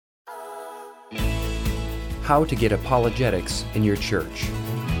How to Get Apologetics in Your Church,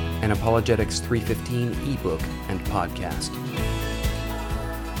 an Apologetics 315 ebook and podcast.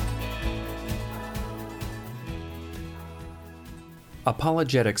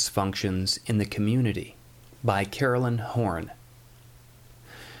 Apologetics Functions in the Community by Carolyn Horn.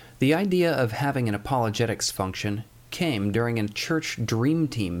 The idea of having an apologetics function came during a church dream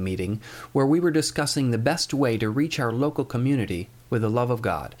team meeting where we were discussing the best way to reach our local community with the love of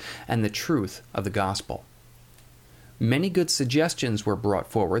God and the truth of the gospel. Many good suggestions were brought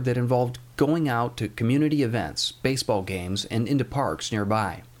forward that involved going out to community events, baseball games, and into parks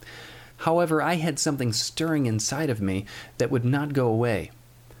nearby. However, I had something stirring inside of me that would not go away.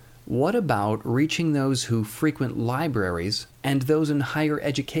 What about reaching those who frequent libraries and those in higher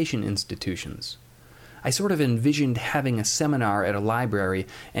education institutions? I sort of envisioned having a seminar at a library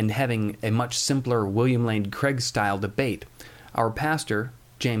and having a much simpler William Lane Craig-style debate. Our pastor,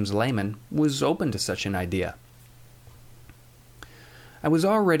 James Lehman, was open to such an idea. I was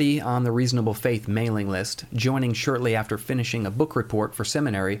already on the Reasonable Faith mailing list, joining shortly after finishing a book report for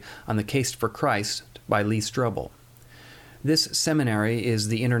seminary on the Case for Christ by Lee Strobel. This seminary is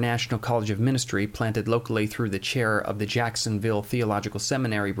the International College of Ministry planted locally through the chair of the Jacksonville Theological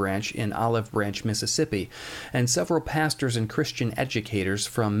Seminary branch in Olive Branch, Mississippi, and several pastors and Christian educators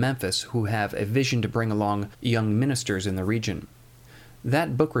from Memphis who have a vision to bring along young ministers in the region.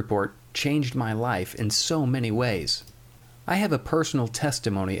 That book report changed my life in so many ways. I have a personal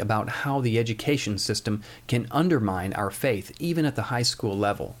testimony about how the education system can undermine our faith even at the high school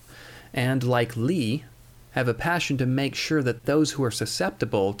level, and like Lee, have a passion to make sure that those who are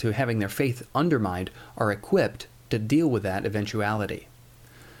susceptible to having their faith undermined are equipped to deal with that eventuality.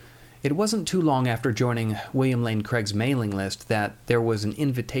 It wasn't too long after joining William Lane Craig's mailing list that there was an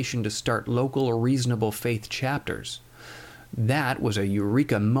invitation to start local Reasonable Faith chapters. That was a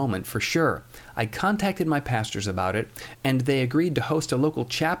eureka moment for sure. I contacted my pastors about it, and they agreed to host a local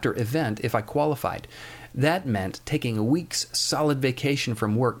chapter event if I qualified. That meant taking a week's solid vacation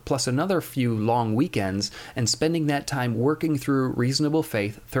from work plus another few long weekends and spending that time working through Reasonable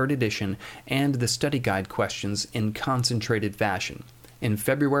Faith 3rd edition and the study guide questions in concentrated fashion. In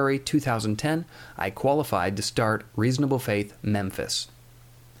February 2010, I qualified to start Reasonable Faith Memphis.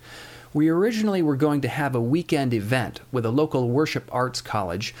 We originally were going to have a weekend event with a local worship arts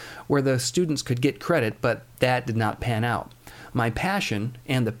college where the students could get credit, but that did not pan out. My passion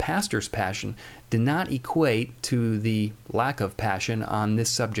and the pastor's passion did not equate to the lack of passion on this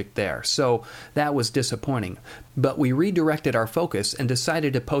subject there, so that was disappointing. But we redirected our focus and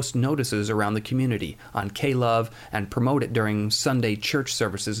decided to post notices around the community on K-Love and promote it during Sunday church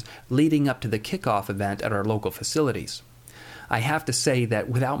services leading up to the kickoff event at our local facilities. I have to say that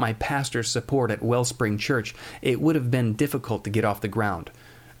without my pastor's support at Wellspring Church, it would have been difficult to get off the ground.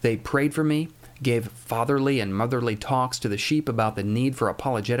 They prayed for me, gave fatherly and motherly talks to the sheep about the need for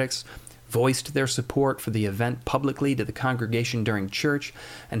apologetics, voiced their support for the event publicly to the congregation during church,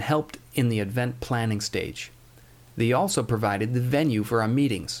 and helped in the event planning stage. They also provided the venue for our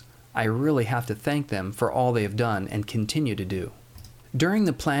meetings. I really have to thank them for all they have done and continue to do. During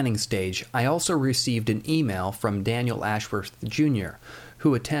the planning stage, I also received an email from Daniel Ashworth Jr.,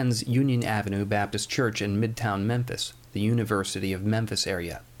 who attends Union Avenue Baptist Church in Midtown Memphis, the University of Memphis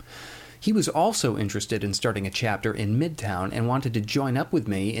area. He was also interested in starting a chapter in Midtown and wanted to join up with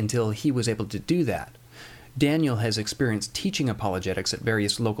me until he was able to do that. Daniel has experienced teaching apologetics at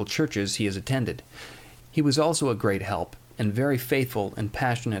various local churches he has attended. He was also a great help and very faithful and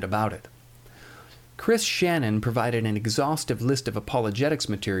passionate about it. Chris Shannon provided an exhaustive list of apologetics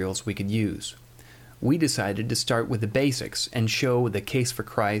materials we could use. We decided to start with the basics and show the Case for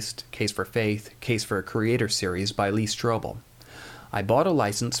Christ, Case for Faith, Case for a Creator series by Lee Strobel. I bought a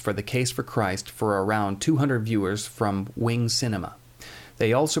license for the Case for Christ for around 200 viewers from Wing Cinema.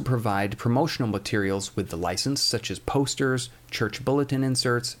 They also provide promotional materials with the license, such as posters, church bulletin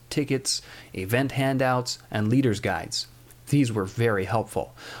inserts, tickets, event handouts, and leaders' guides. These were very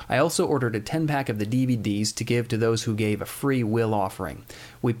helpful. I also ordered a 10-pack of the DVDs to give to those who gave a free will offering.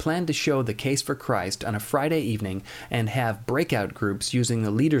 We planned to show the Case for Christ on a Friday evening and have breakout groups using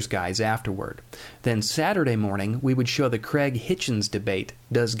the leaders' guides afterward. Then Saturday morning, we would show the Craig Hitchens debate,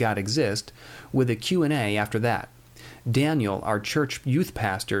 Does God Exist?, with a Q&A after that. Daniel, our church youth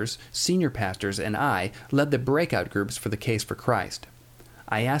pastors, senior pastors, and I led the breakout groups for the Case for Christ.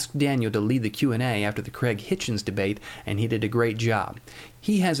 I asked Daniel to lead the Q&A after the Craig Hitchens debate, and he did a great job.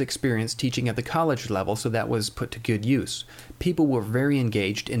 He has experience teaching at the college level, so that was put to good use. People were very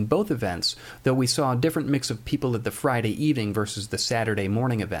engaged in both events, though we saw a different mix of people at the Friday evening versus the Saturday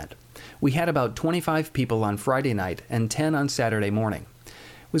morning event. We had about 25 people on Friday night and 10 on Saturday morning.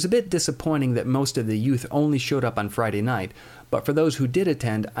 It was a bit disappointing that most of the youth only showed up on Friday night, but for those who did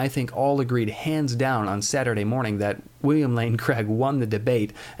attend, I think all agreed hands down on Saturday morning that William Lane Craig won the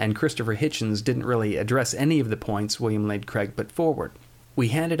debate and Christopher Hitchens didn't really address any of the points William Lane Craig put forward. We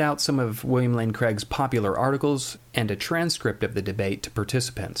handed out some of William Lane Craig's popular articles and a transcript of the debate to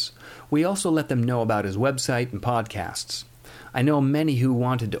participants. We also let them know about his website and podcasts. I know many who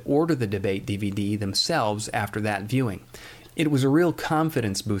wanted to order the debate DVD themselves after that viewing. It was a real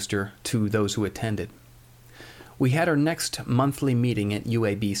confidence booster to those who attended. We had our next monthly meeting at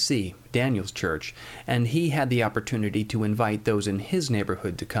UABC, Daniel's church, and he had the opportunity to invite those in his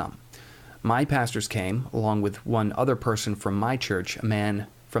neighborhood to come. My pastors came, along with one other person from my church, a man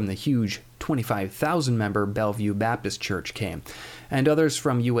from the huge 25,000-member Bellevue Baptist Church came, and others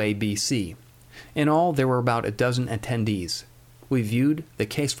from UABC. In all, there were about a dozen attendees. We viewed The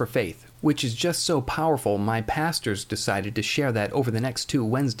Case for Faith, which is just so powerful my pastors decided to share that over the next 2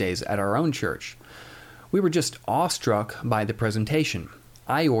 Wednesdays at our own church. We were just awestruck by the presentation.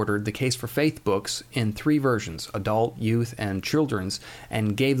 I ordered the Case for Faith books in 3 versions, adult, youth, and children's,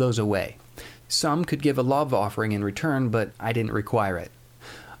 and gave those away. Some could give a love offering in return, but I didn't require it.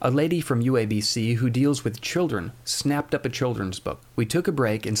 A lady from UABC who deals with children snapped up a children's book. We took a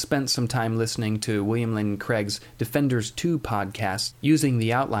break and spent some time listening to William Lane Craig's Defenders 2 podcast using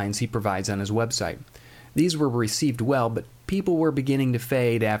the outlines he provides on his website. These were received well, but people were beginning to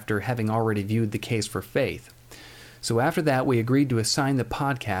fade after having already viewed The Case for Faith. So after that, we agreed to assign the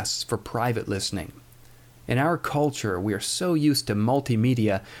podcasts for private listening. In our culture, we are so used to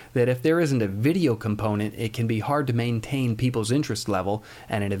multimedia that if there isn't a video component, it can be hard to maintain people's interest level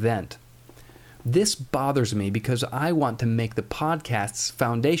at an event. This bothers me because I want to make the podcasts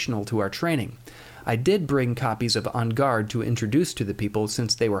foundational to our training. I did bring copies of On Guard to introduce to the people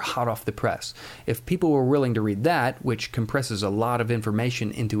since they were hot off the press. If people were willing to read that, which compresses a lot of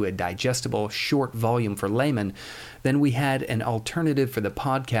information into a digestible, short volume for laymen, then we had an alternative for the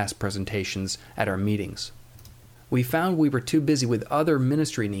podcast presentations at our meetings. We found we were too busy with other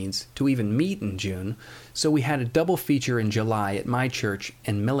ministry needs to even meet in June, so we had a double feature in July at my church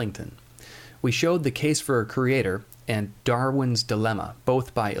in Millington. We showed The Case for a Creator and Darwin's Dilemma,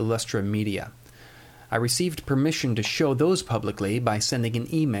 both by Illustra Media. I received permission to show those publicly by sending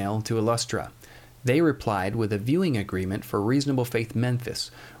an email to Illustra. They replied with a viewing agreement for Reasonable Faith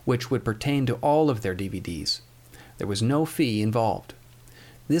Memphis, which would pertain to all of their DVDs. There was no fee involved.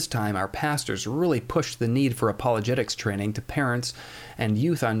 This time, our pastors really pushed the need for apologetics training to parents and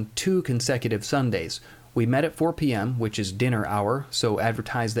youth on 2 consecutive Sundays. We met at 4 p.m., which is dinner hour, so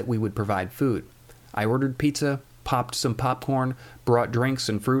advertised that we would provide food. I ordered pizza, popped some popcorn, brought drinks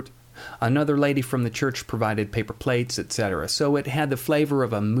and fruit. Another lady from the church provided paper plates, etc., so it had the flavor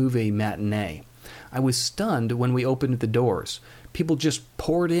of a movie matinee. I was stunned when we opened the doors. People just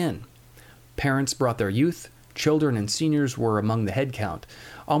poured in. Parents brought their youth. Children and seniors were among the head count.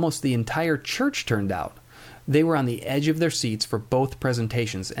 Almost the entire church turned out. They were on the edge of their seats for both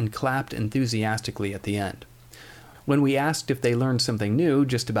presentations and clapped enthusiastically at the end. When we asked if they learned something new,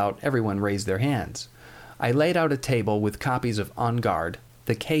 just about everyone raised their hands. I laid out a table with copies of On Guard,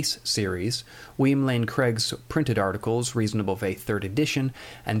 the Case series, William Lane Craig's printed articles, Reasonable Faith 3rd edition,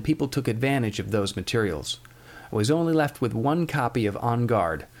 and people took advantage of those materials. I was only left with 1 copy of On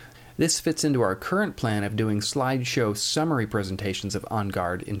Guard. This fits into our current plan of doing slideshow summary presentations of On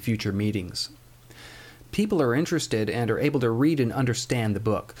Guard in future meetings. People are interested and are able to read and understand the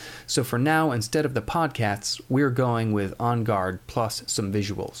book, so for now, instead of the podcasts, we're going with On Guard plus some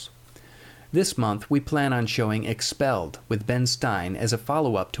visuals. This month, we plan on showing Expelled with Ben Stein as a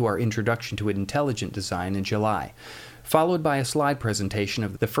follow-up to our Introduction to Intelligent Design in July, followed by a slide presentation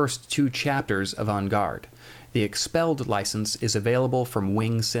of the first 2 chapters of On Guard. The Expelled license is available from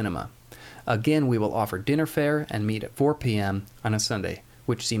Wing Cinema. Again, we will offer dinner fare and meet at 4 p.m. on a Sunday,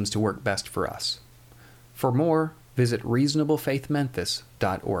 which seems to work best for us. For more, visit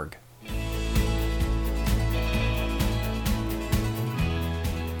reasonablefaithmemphis.org.